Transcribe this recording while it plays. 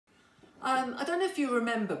I don't know if you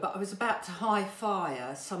remember, but I was about to high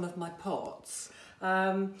fire some of my pots.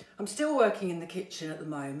 I'm still working in the kitchen at the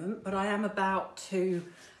moment, but I am about to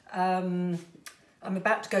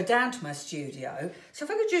go down to my studio. So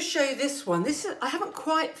if I could just show you this one. I haven't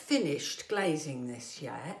quite finished glazing this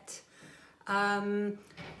yet.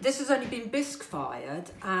 This has only been bisque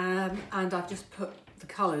fired, and I've just put the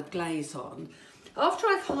coloured glaze on. After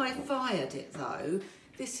I've high fired it though,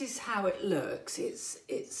 this is how it looks.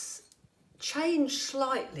 It's changed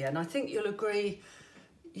slightly, and I think you'll agree,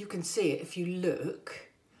 you can see it if you look.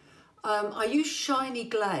 I use shiny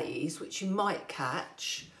glaze, which you might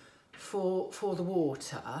catch for the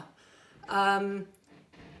water.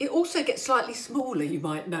 It also gets slightly smaller, you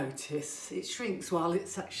might notice. It shrinks while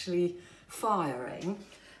it's actually firing.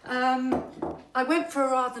 I went for a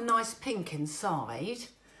rather nice pink inside,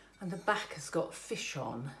 and the back has got fish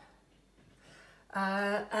on.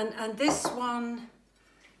 And this one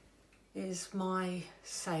is my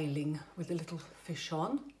sailing with a little fish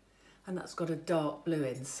on, and that's got a dark blue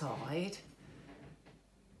inside.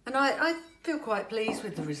 And I feel quite pleased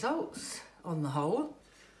with the results on the whole.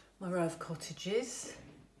 My row of cottages,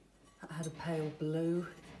 that had a pale blue,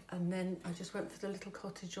 and then I just went for the little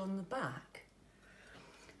cottage on the back.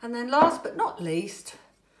 And then last but not least,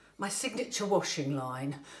 my signature washing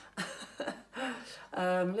line.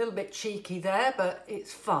 A little bit cheeky there, but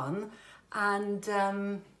it's fun. And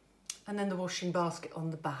then the washing basket on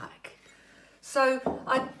the back. So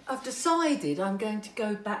I've decided I'm going to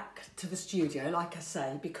go back to the studio, like I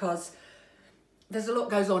say, because there's a lot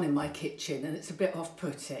goes on in my kitchen and it's a bit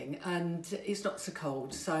off-putting, and it's not so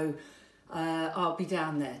cold. So I'll be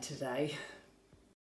down there today.